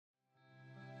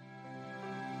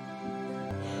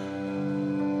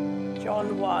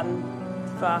John 1,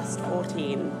 verse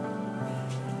 14.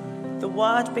 The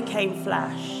Word became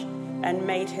flesh and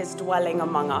made his dwelling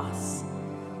among us.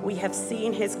 We have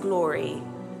seen his glory,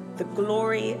 the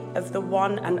glory of the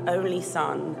one and only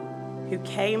Son, who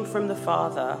came from the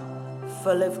Father,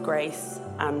 full of grace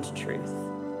and truth.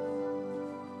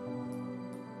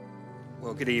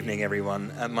 Well, good evening,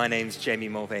 everyone. My name's Jamie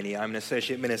Mulvaney. I'm an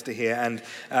associate minister here, and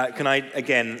can I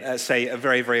again say a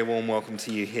very, very warm welcome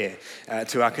to you here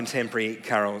to our contemporary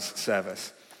carols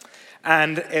service.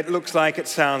 And it looks like, it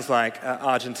sounds like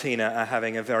Argentina are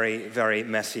having a very, very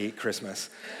messy Christmas.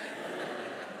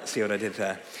 See what I did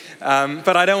there?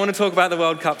 But I don't want to talk about the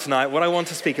World Cup tonight. What I want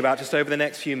to speak about just over the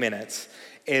next few minutes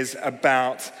is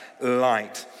about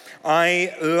light.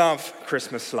 I love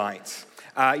Christmas lights.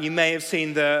 You may have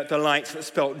seen the lights that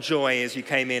spelt joy as you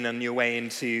came in on your way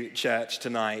into church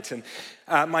tonight. And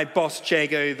my boss,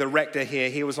 Jago, the rector here,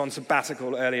 he was on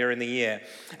sabbatical earlier in the year.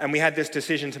 And we had this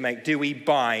decision to make. Do we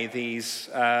buy these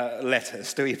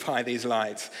letters? Do we buy these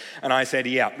lights? And I said,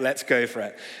 yeah, let's go for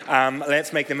it.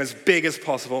 Let's make them as big as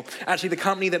possible. Actually, the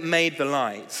company that made the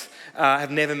lights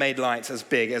have never made lights as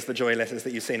big as the joy letters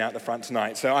that you've seen out the front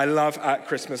tonight. So I love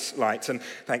Christmas lights, and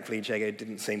thankfully Jago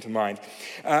didn't seem to mind.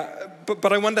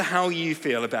 But I wonder how you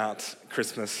feel about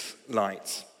Christmas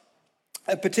lights,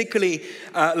 particularly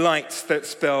lights that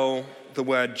spell the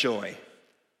word joy.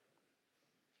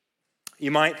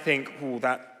 You might think, oh,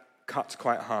 that cuts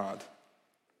quite hard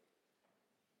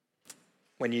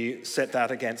when you set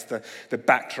that against the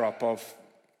backdrop of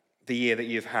the year that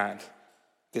you've had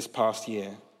this past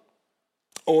year.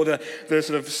 Or the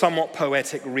sort of somewhat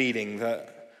poetic reading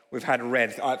that we've had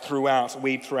read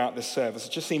throughout this service.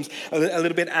 It just seems a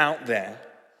little bit out there.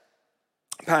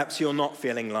 Perhaps you're not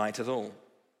feeling light at all.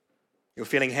 You're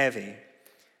feeling heavy.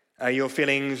 You're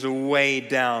feeling weighed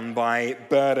down by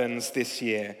burdens this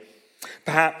year.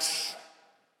 Perhaps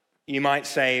you might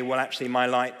say, well, actually, my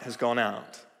light has gone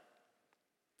out.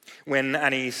 When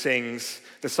Annie sings,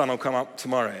 the sun will come up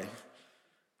tomorrow,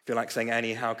 I feel like saying,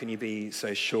 Annie, how can you be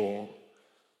so sure?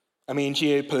 I mean,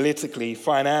 geopolitically,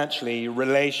 financially,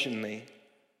 relationally,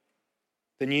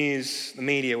 the news, the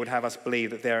media would have us believe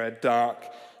that there are dark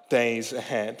days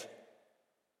ahead.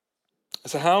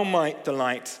 So how might the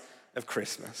light of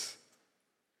Christmas,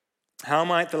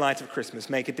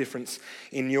 make a difference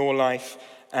in your life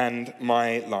and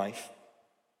my life?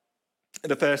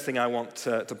 The first thing I want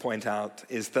to point out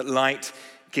is that light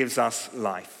gives us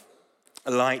life.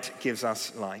 Light gives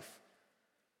us life.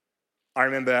 I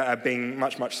remember being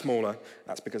much, much smaller.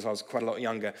 That's because I was quite a lot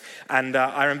younger. And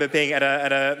I remember being at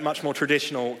a much more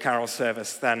traditional carol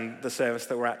service than the service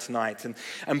that we're at tonight.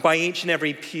 And by each and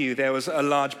every pew, there was a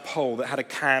large pole that had a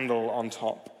candle on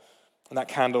top. And that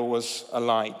candle was a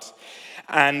light.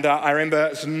 And I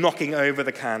remember knocking over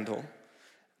the candle.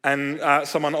 And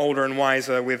someone older and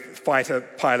wiser with fighter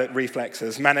pilot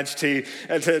reflexes managed to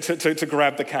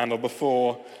grab the candle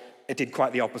before it did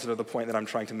quite the opposite of the point that I'm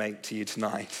trying to make to you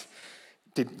tonight.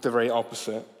 Did the very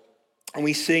opposite. And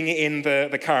we sing in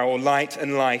the carol, light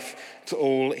and life to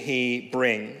all he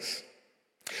brings.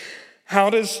 How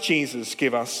does Jesus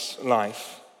give us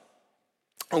life?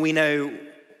 And we know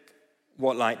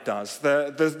what light does.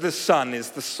 The sun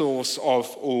is the source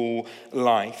of all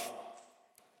life.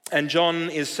 And John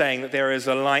is saying that there is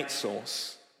a light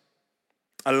source,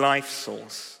 a life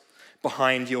source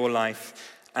behind your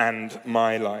life and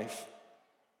my life.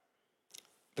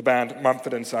 The band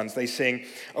Mumford & Sons, they sing,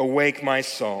 awake my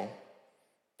soul,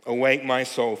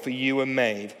 for you were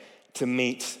made to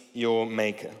meet your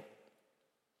maker.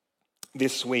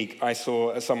 This week I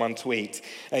saw someone tweet,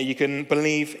 you can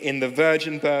believe in the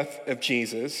virgin birth of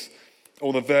Jesus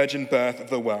or the virgin birth of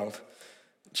the world.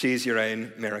 Choose your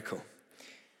own miracle.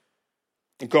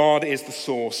 God is the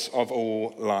source of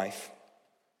all life.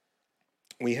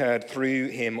 We heard through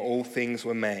him all things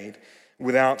were made.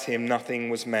 Without him nothing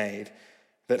was made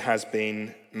that has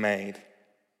been made.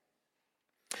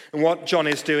 And what John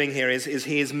is doing here is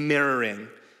he is mirroring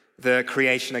the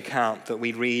creation account that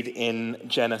we read in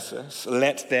Genesis.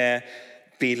 Let there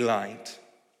be light.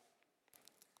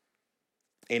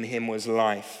 In him was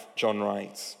life, John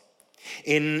writes.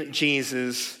 In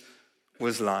Jesus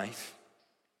was life.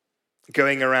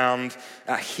 Going around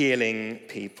healing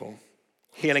people,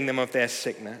 healing them of their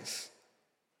sickness,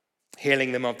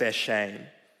 healing them of their shame,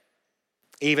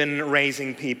 even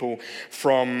raising people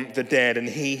from the dead. And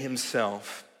he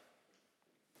himself,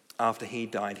 after he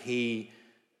died, he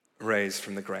rose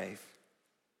from the grave.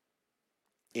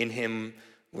 In him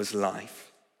was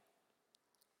life.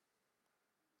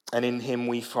 And in him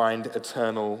we find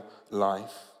eternal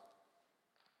life.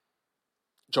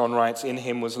 John writes, in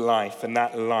him was life, and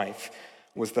that life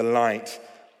was the light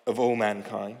of all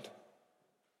mankind.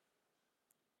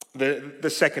 The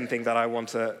second thing that I want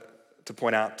to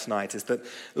point out tonight is that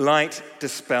light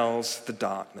dispels the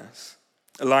darkness.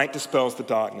 Light dispels the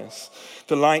darkness.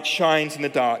 The light shines in the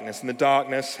darkness, and the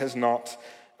darkness has not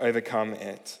overcome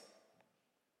it.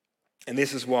 And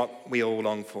this is what we all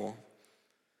long for.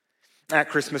 At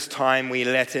Christmas time, we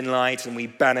let in light and we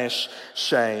banish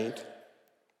shade.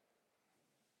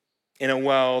 In a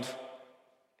world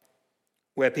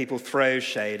where people throw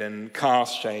shade and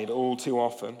cast shade all too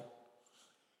often.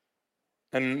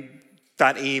 And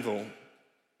that evil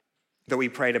that we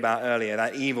prayed about earlier,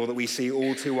 that evil that we see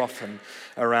all too often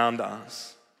around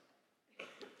us.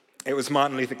 It was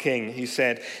Martin Luther King who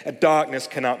said, "Darkness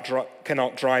cannot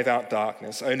drive out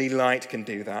darkness. Only light can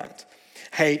do that.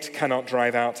 Hate cannot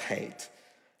drive out hate.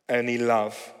 Only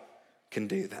love can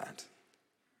do that."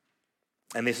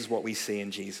 And this is what we see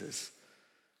in Jesus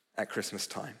at Christmas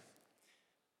time.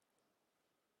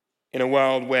 In a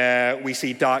world where we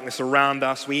see darkness around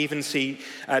us, we even see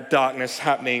darkness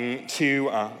happening to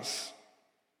us.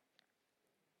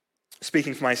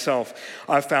 Speaking for myself,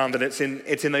 I've found that it's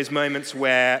in those moments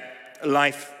where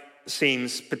life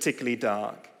seems particularly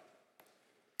dark,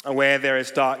 and where there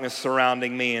is darkness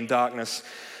surrounding me and darkness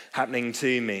happening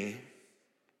to me,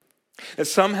 that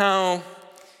somehow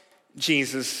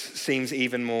Jesus seems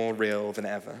even more real than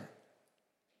ever.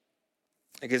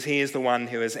 Because he is the one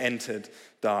who has entered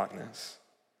darkness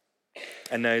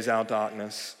and knows our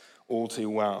darkness all too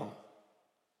well.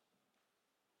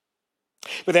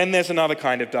 But then there's another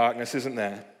kind of darkness, isn't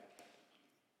there?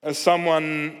 As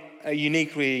someone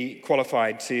uniquely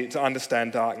qualified to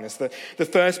understand darkness, the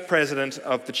first president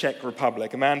of the Czech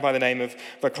Republic, a man by the name of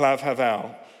Václav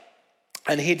Havel,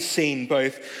 and he'd seen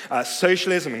both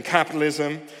socialism and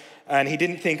capitalism, and he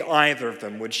didn't think either of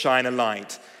them would shine a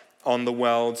light on the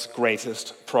world's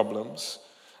greatest problems.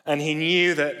 And he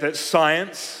knew that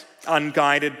science,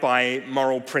 unguided by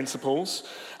moral principles,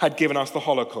 had given us the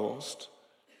Holocaust.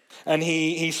 And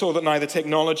he saw that neither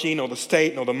technology nor the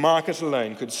state nor the market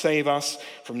alone could save us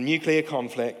from nuclear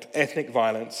conflict, ethnic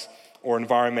violence, or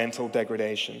environmental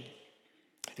degradation.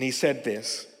 And he said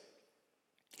this.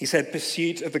 He said,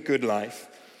 "Pursuit of the good life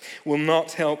will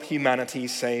not help humanity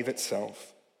save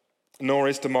itself, nor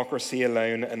is democracy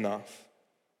alone enough."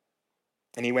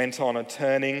 And he went on, "A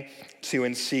turning to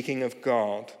and seeking of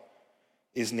God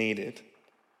is needed.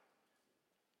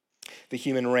 The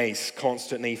human race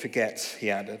constantly forgets," he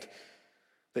added,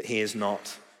 "that he is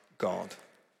not God."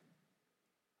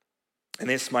 And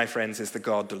this, my friends, is the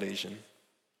God delusion.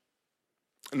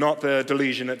 Not the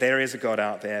delusion that there is a God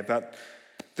out there, but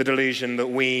the delusion that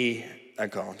we are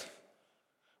God,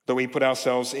 that we put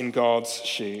ourselves in God's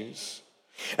shoes.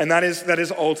 And that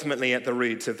is ultimately at the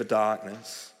root of the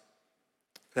darkness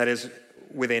that is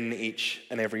within each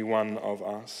and every one of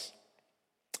us.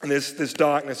 And there's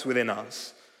darkness within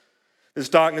us. There's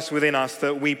darkness within us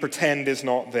that we pretend is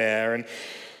not there, and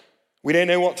we don't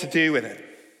know what to do with it.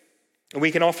 And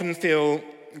we can often feel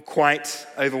quite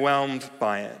overwhelmed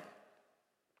by it.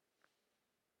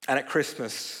 And at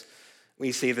Christmas,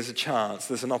 we see there's a chance,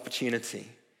 there's an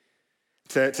opportunity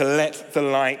to let the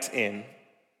light in,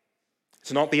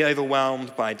 to not be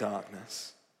overwhelmed by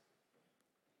darkness,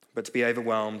 but to be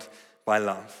overwhelmed by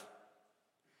love.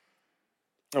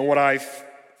 And what I've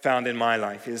found in my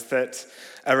life is that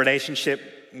a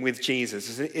relationship with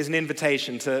Jesus is an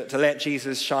invitation to let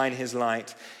Jesus shine his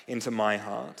light into my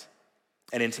heart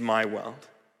and into my world.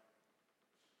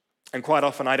 And quite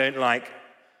often I don't like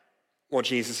what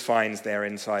Jesus finds there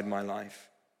inside my life.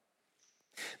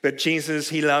 But Jesus,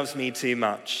 he loves me too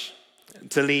much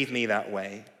to leave me that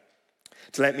way,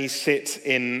 to let me sit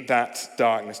in that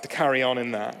darkness, to carry on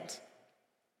in that.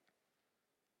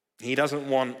 He doesn't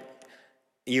want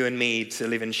you and me to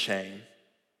live in shame,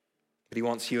 but he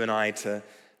wants you and I to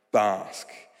bask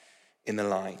in the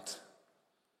light.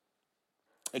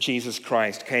 Jesus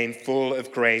Christ came full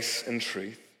of grace and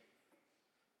truth.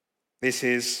 This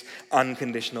is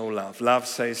unconditional love, love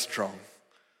so strong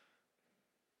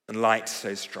and light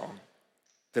so strong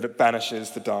that it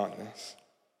banishes the darkness.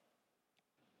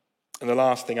 And the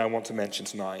last thing I want to mention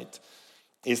tonight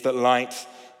is that light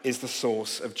is the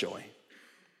source of joy.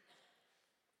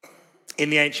 In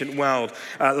the ancient world,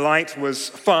 light was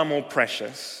far more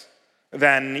precious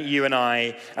than you and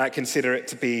I consider it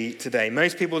to be today.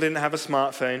 Most people didn't have a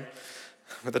smartphone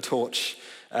with a torch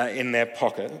in their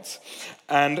pockets,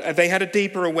 and they had a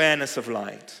deeper awareness of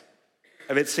light,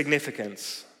 of its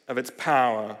significance, of its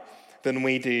power than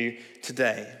we do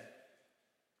today.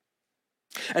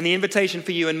 And the invitation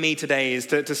for you and me today is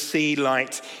to see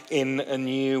light in a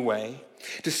new way,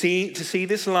 to see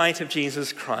this light of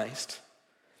Jesus Christ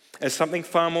as something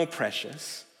far more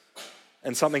precious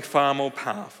and something far more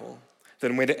powerful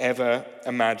than we'd ever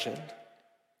imagined.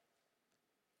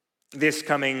 This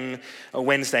coming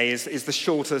Wednesday is the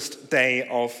shortest day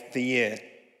of the year.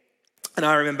 And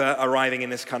I remember arriving in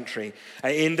this country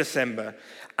in December,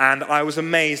 and I was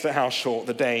amazed at how short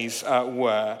the days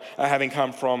were, having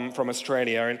come from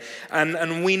Australia.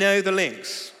 And we know the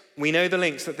links. We know the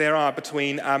links that there are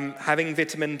between having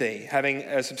vitamin D, having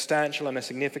a substantial and a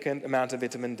significant amount of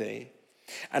vitamin D,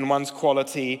 and one's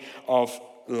quality of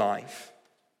life.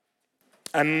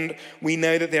 And we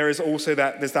know that there is also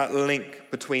there's that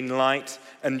link between light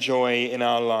and joy in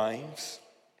our lives.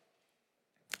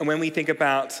 And when we think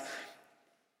about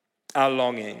our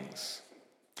longings,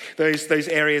 those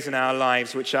areas in our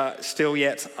lives which are still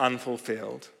yet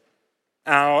unfulfilled,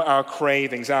 our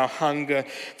cravings, our hunger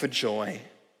for joy,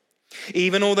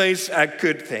 even all those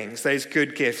good things, those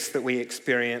good gifts that we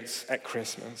experience at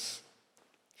Christmas,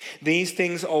 these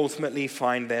things ultimately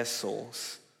find their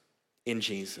source in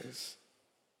Jesus.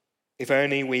 If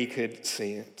only we could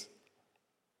see it.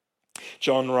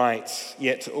 John writes,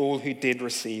 "Yet to all who did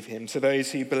receive him, to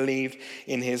those who believed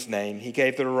in his name, he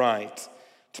gave the right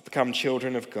to become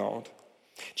children of God,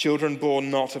 children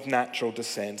born not of natural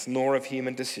descent, nor of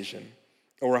human decision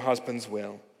or a husband's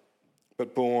will,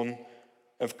 but born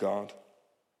of God."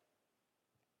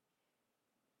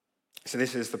 So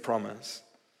this is the promise.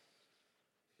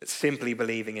 It's simply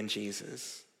believing in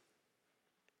Jesus,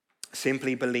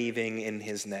 simply believing in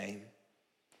his name.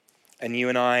 And you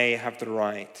and I have the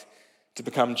right to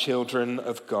become children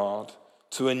of God,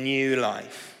 to a new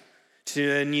life,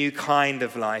 to a new kind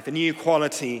of life, a new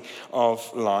quality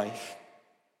of life.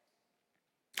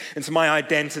 And so my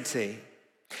identity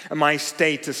and my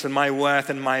status and my worth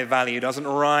and my value doesn't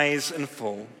rise and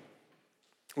fall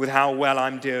with how well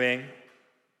I'm doing,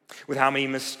 with how many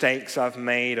mistakes I've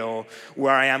made, or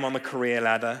where I am on the career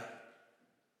ladder,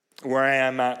 where I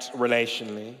am at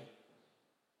relationally.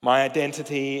 My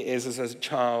identity is as a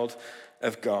child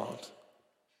of God.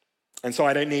 And so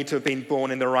I don't need to have been born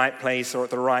in the right place or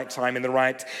at the right time in the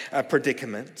right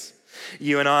predicament.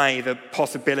 You and I, the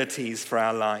possibilities for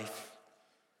our life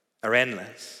are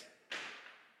endless.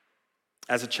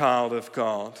 As a child of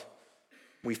God,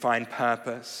 we find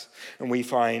purpose and we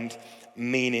find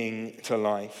meaning to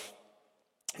life.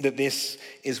 That this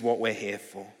is what we're here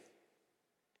for.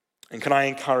 And can I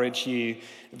encourage you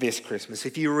this Christmas,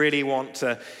 if you really want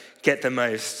to get the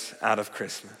most out of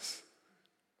Christmas,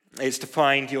 it's to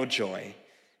find your joy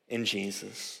in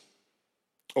Jesus.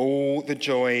 All the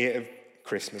joy of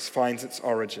Christmas finds its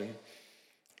origin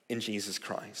in Jesus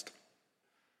Christ.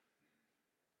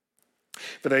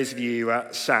 For those of you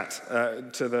sat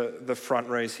to the front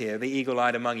rows here, the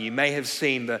eagle-eyed among you may have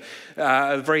seen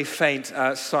a very faint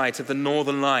sight of the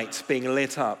northern lights being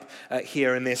lit up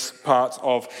here in this part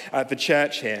of the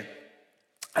church here.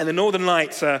 And the northern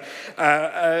lights are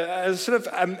it's sort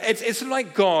of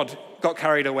like God got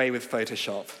carried away with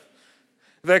Photoshop.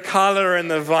 The color and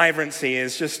the vibrancy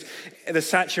is just, the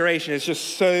saturation is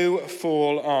just so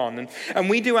full on. And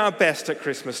we do our best at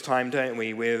Christmas time, don't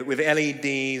we, with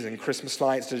LEDs and Christmas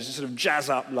lights to just sort of jazz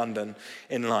up London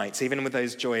in lights, even with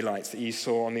those joy lights that you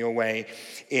saw on your way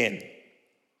in.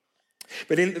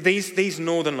 But in these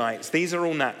northern lights, these are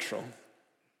all natural.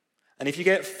 And if you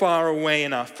get far away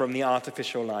enough from the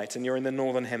artificial light and you're in the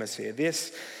northern hemisphere,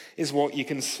 this is what you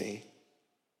can see.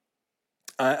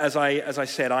 As I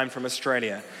said, I'm from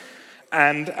Australia.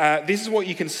 And this is what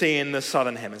you can see in the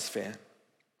southern hemisphere.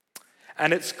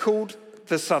 And it's called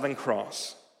the Southern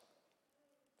Cross.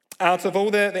 Out of all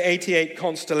the 88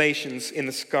 constellations in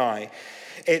the sky,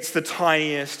 it's the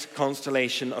tiniest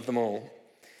constellation of them all.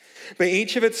 But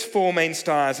each of its four main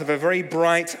stars have a very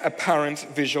bright apparent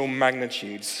visual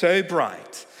magnitude. So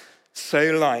bright,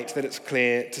 so light that it's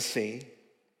clear to see.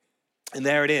 And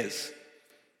there it is.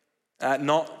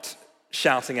 Not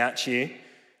shouting at you,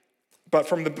 but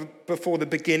before the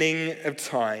beginning of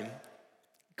time,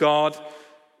 God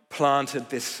planted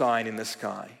this sign in the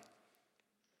sky,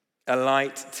 a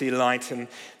light to lighten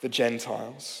the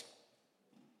Gentiles.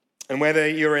 And whether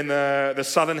you're in the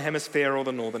southern hemisphere or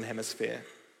the northern hemisphere,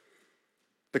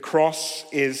 the cross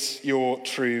is your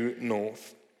true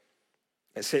north.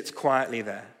 It sits quietly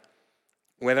there,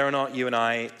 whether or not you and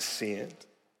I see it.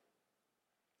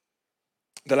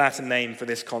 The Latin name for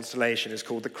this constellation is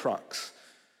called the Crux,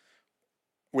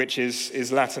 which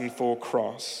is Latin for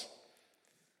cross.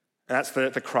 And that's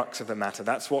the crux of the matter.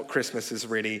 That's what Christmas is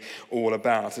really all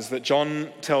about, is that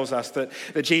John tells us that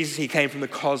Jesus, he came from the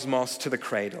cosmos to the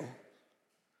cradle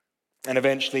and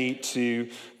eventually to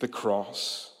the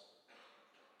cross.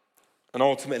 And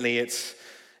ultimately, it's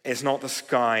It's not the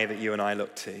sky that you and I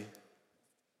look to,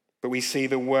 but we see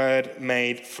the Word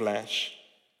made flesh.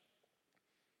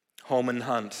 Holman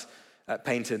Hunt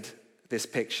painted this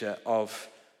picture of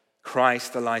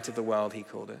Christ, the light of the world, he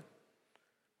called it.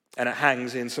 And it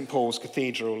hangs in St. Paul's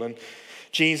Cathedral. And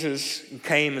Jesus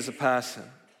came as a person.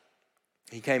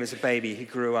 He came as a baby. He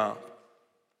grew up.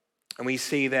 And we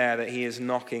see there that he is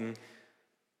knocking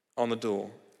on the door.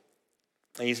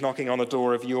 And he's knocking on the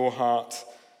door of your heart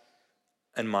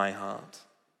and my heart.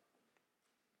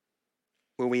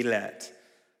 Will we let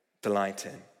the light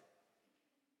in?